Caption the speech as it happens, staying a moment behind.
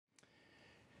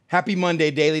Happy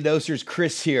Monday, Daily Dosers.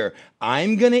 Chris here.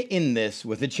 I'm going to end this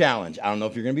with a challenge. I don't know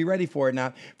if you're going to be ready for it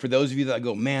now. For those of you that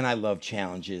go, man, I love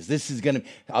challenges. This is going to,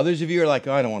 others of you are like,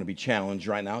 oh, I don't want to be challenged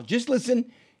right now. Just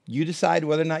listen. You decide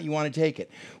whether or not you want to take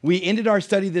it. We ended our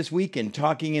study this weekend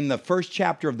talking in the first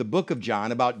chapter of the book of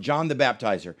John about John the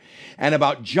Baptizer and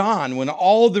about John when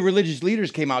all the religious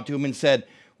leaders came out to him and said,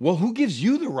 well, who gives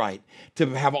you the right to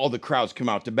have all the crowds come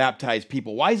out to baptize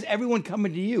people? Why is everyone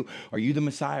coming to you? Are you the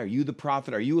Messiah? Are you the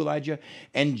prophet? Are you Elijah?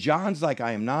 And John's like,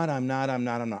 I'm not.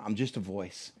 I'm just a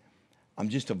voice. I'm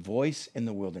just a voice in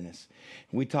the wilderness.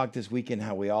 And we talked this weekend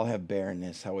how we all have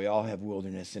barrenness, how we all have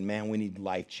wilderness, and man, we need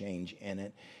life change in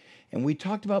it. And we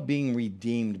talked about being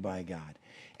redeemed by God.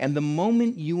 And the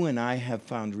moment you and I have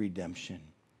found redemption,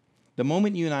 the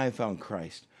moment you and I have found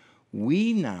Christ,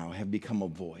 we now have become a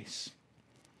voice.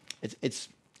 It's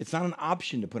not an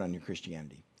option to put on your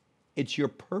Christianity. It's your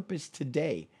purpose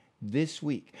today, this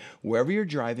week. Wherever you're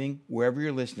driving, wherever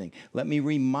you're listening, let me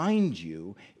remind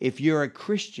you, if you're a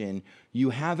Christian,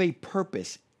 you have a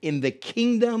purpose. In the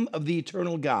kingdom of the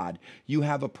eternal God, you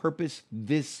have a purpose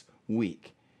this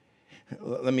week.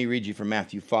 Let me read you from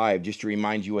Matthew 5, just to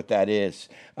remind you what that is.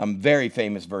 Very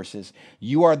famous verses.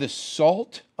 You are the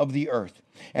salt of the earth.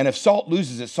 And if salt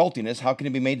loses its saltiness, how can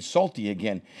it be made salty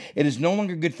again? It is no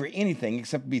longer good for anything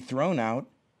except to be thrown out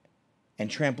and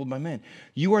trampled by men.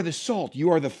 You are the salt. You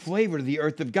are the flavor of the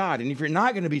earth of God. And if you're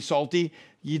not going to be salty,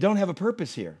 you don't have a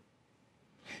purpose here.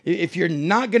 If you're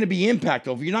not going to be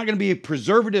impactful, if you're not going to be a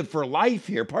preservative for life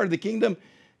here, part of the kingdom,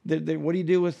 what do you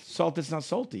do with salt that's not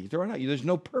salty? You throw it out. There's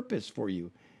no purpose for you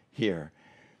here.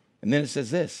 And then it says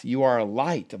this, you are a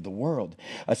light of the world.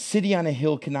 A city on a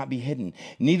hill cannot be hidden.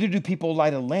 Neither do people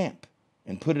light a lamp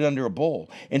and put it under a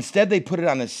bowl. Instead, they put it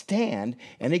on a stand,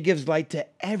 and it gives light to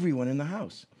everyone in the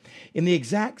house. In the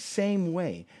exact same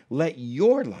way, let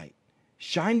your light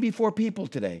shine before people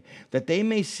today, that they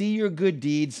may see your good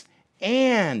deeds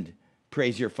and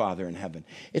praise your Father in heaven.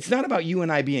 It's not about you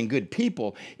and I being good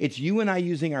people. It's you and I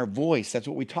using our voice. That's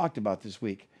what we talked about this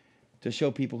week, to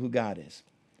show people who God is.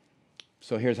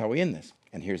 So here's how we end this.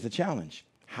 And here's the challenge.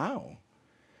 How?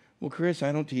 Well, Chris,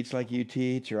 I don't teach like you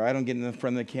teach, or I don't get in the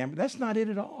front of the camera. That's not it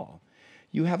at all.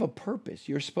 You have a purpose.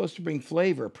 You're supposed to bring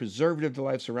flavor, preservative to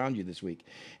lives around you this week.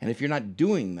 And if you're not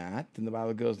doing that, then the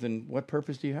Bible goes, then what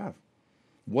purpose do you have?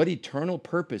 What eternal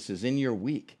purpose is in your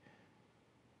week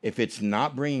if it's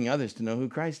not bringing others to know who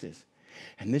Christ is?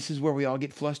 And this is where we all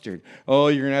get flustered. Oh,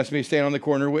 you're going to ask me to stand on the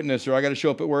corner witness, or I got to show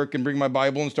up at work and bring my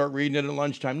Bible and start reading it at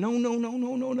lunchtime.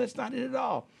 No, that's not it at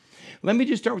all. Let me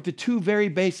just start with the two very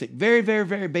basic, very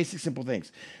basic, simple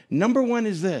things. Number one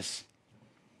is this.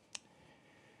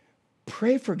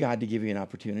 Pray for God to give you an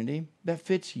opportunity that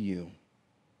fits you.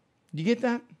 Do you get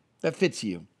that? That fits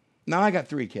you. Now, I got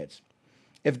 3 kids.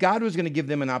 If God was going to give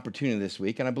them an opportunity this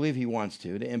week, and I believe he wants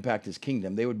to impact his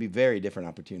kingdom, they would be very different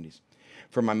opportunities.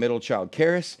 For my middle child,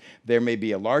 Karis, there may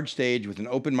be a large stage with an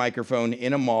open microphone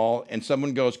in a mall, and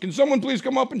someone goes, can someone please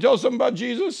come up and tell us something about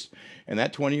Jesus? And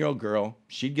that 20-year-old girl,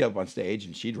 she'd get up on stage,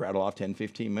 and she'd rattle off 10,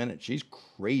 15 minutes. She's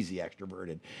crazy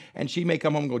extroverted. And she may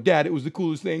come home and go, Dad, it was the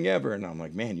coolest thing ever. And I'm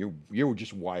like, man, you're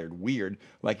just wired weird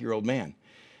like your old man.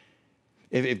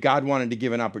 If God wanted to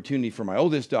give an opportunity for my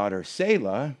oldest daughter,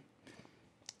 Selah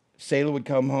would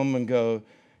come home and go,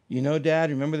 you know, Dad,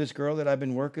 remember this girl that I've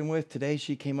been working with? Today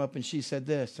she came up and she said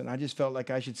this. And I just felt like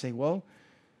I should say, well,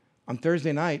 on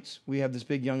Thursday nights, we have this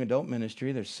big young adult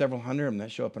ministry. There's several hundred of them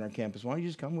that show up on our campus. Why don't you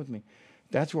just come with me?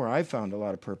 That's where I found a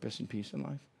lot of purpose and peace in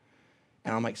life.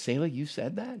 And I'm like, Selah, you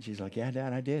said that? And she's like, yeah,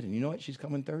 Dad, I did. And you know what? She's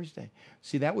coming Thursday.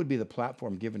 See, that would be the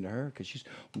platform given to her because she's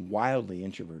wildly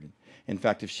introverted. In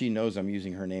fact, if she knows I'm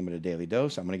using her name at a daily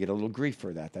dose, I'm going to get a little grief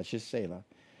for that. That's just Selah.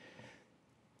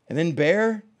 And then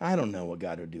Bear, I don't know what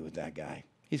God would do with that guy.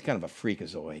 He's kind of a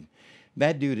freakazoid.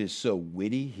 That dude is so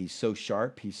witty. He's so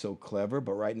sharp. He's so clever.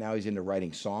 But right now he's into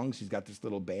writing songs. He's got this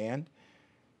little band.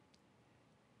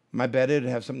 My bet it'd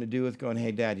have something to do with going,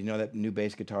 hey, Dad, you know that new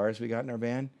bass guitarist we got in our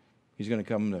band? He's going to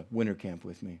come to winter camp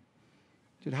with me.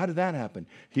 Dude, how did that happen?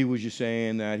 He was just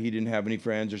saying that he didn't have any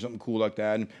friends or something cool like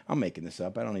that. And I'm making this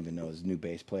up. I don't even know his new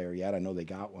bass player yet. I know they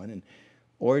got one.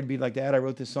 Or it'd be like, Dad, I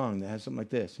wrote this song that has something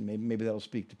like this, and maybe that'll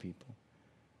speak to people.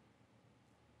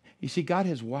 You see, God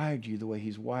has wired you the way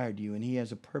he's wired you, and he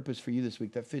has a purpose for you this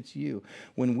week that fits you.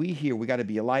 When we hear we got to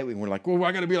be a lightweight, we're like, well,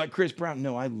 I got to be like Chris Brown.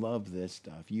 No, I love this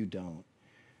stuff. You don't.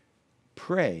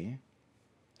 Pray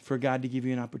for God to give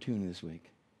you an opportunity this week.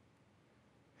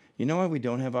 You know why we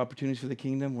don't have opportunities for the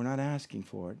kingdom? We're not asking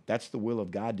for it. That's the will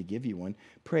of God to give you one.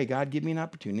 Pray, God, give me an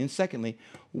opportunity. And secondly,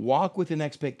 walk with an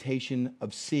expectation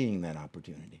of seeing that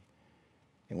opportunity.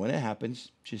 And when it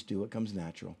happens, just do what comes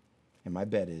natural. And my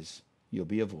bet is you'll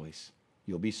be a voice,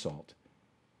 you'll be salt,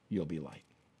 you'll be light.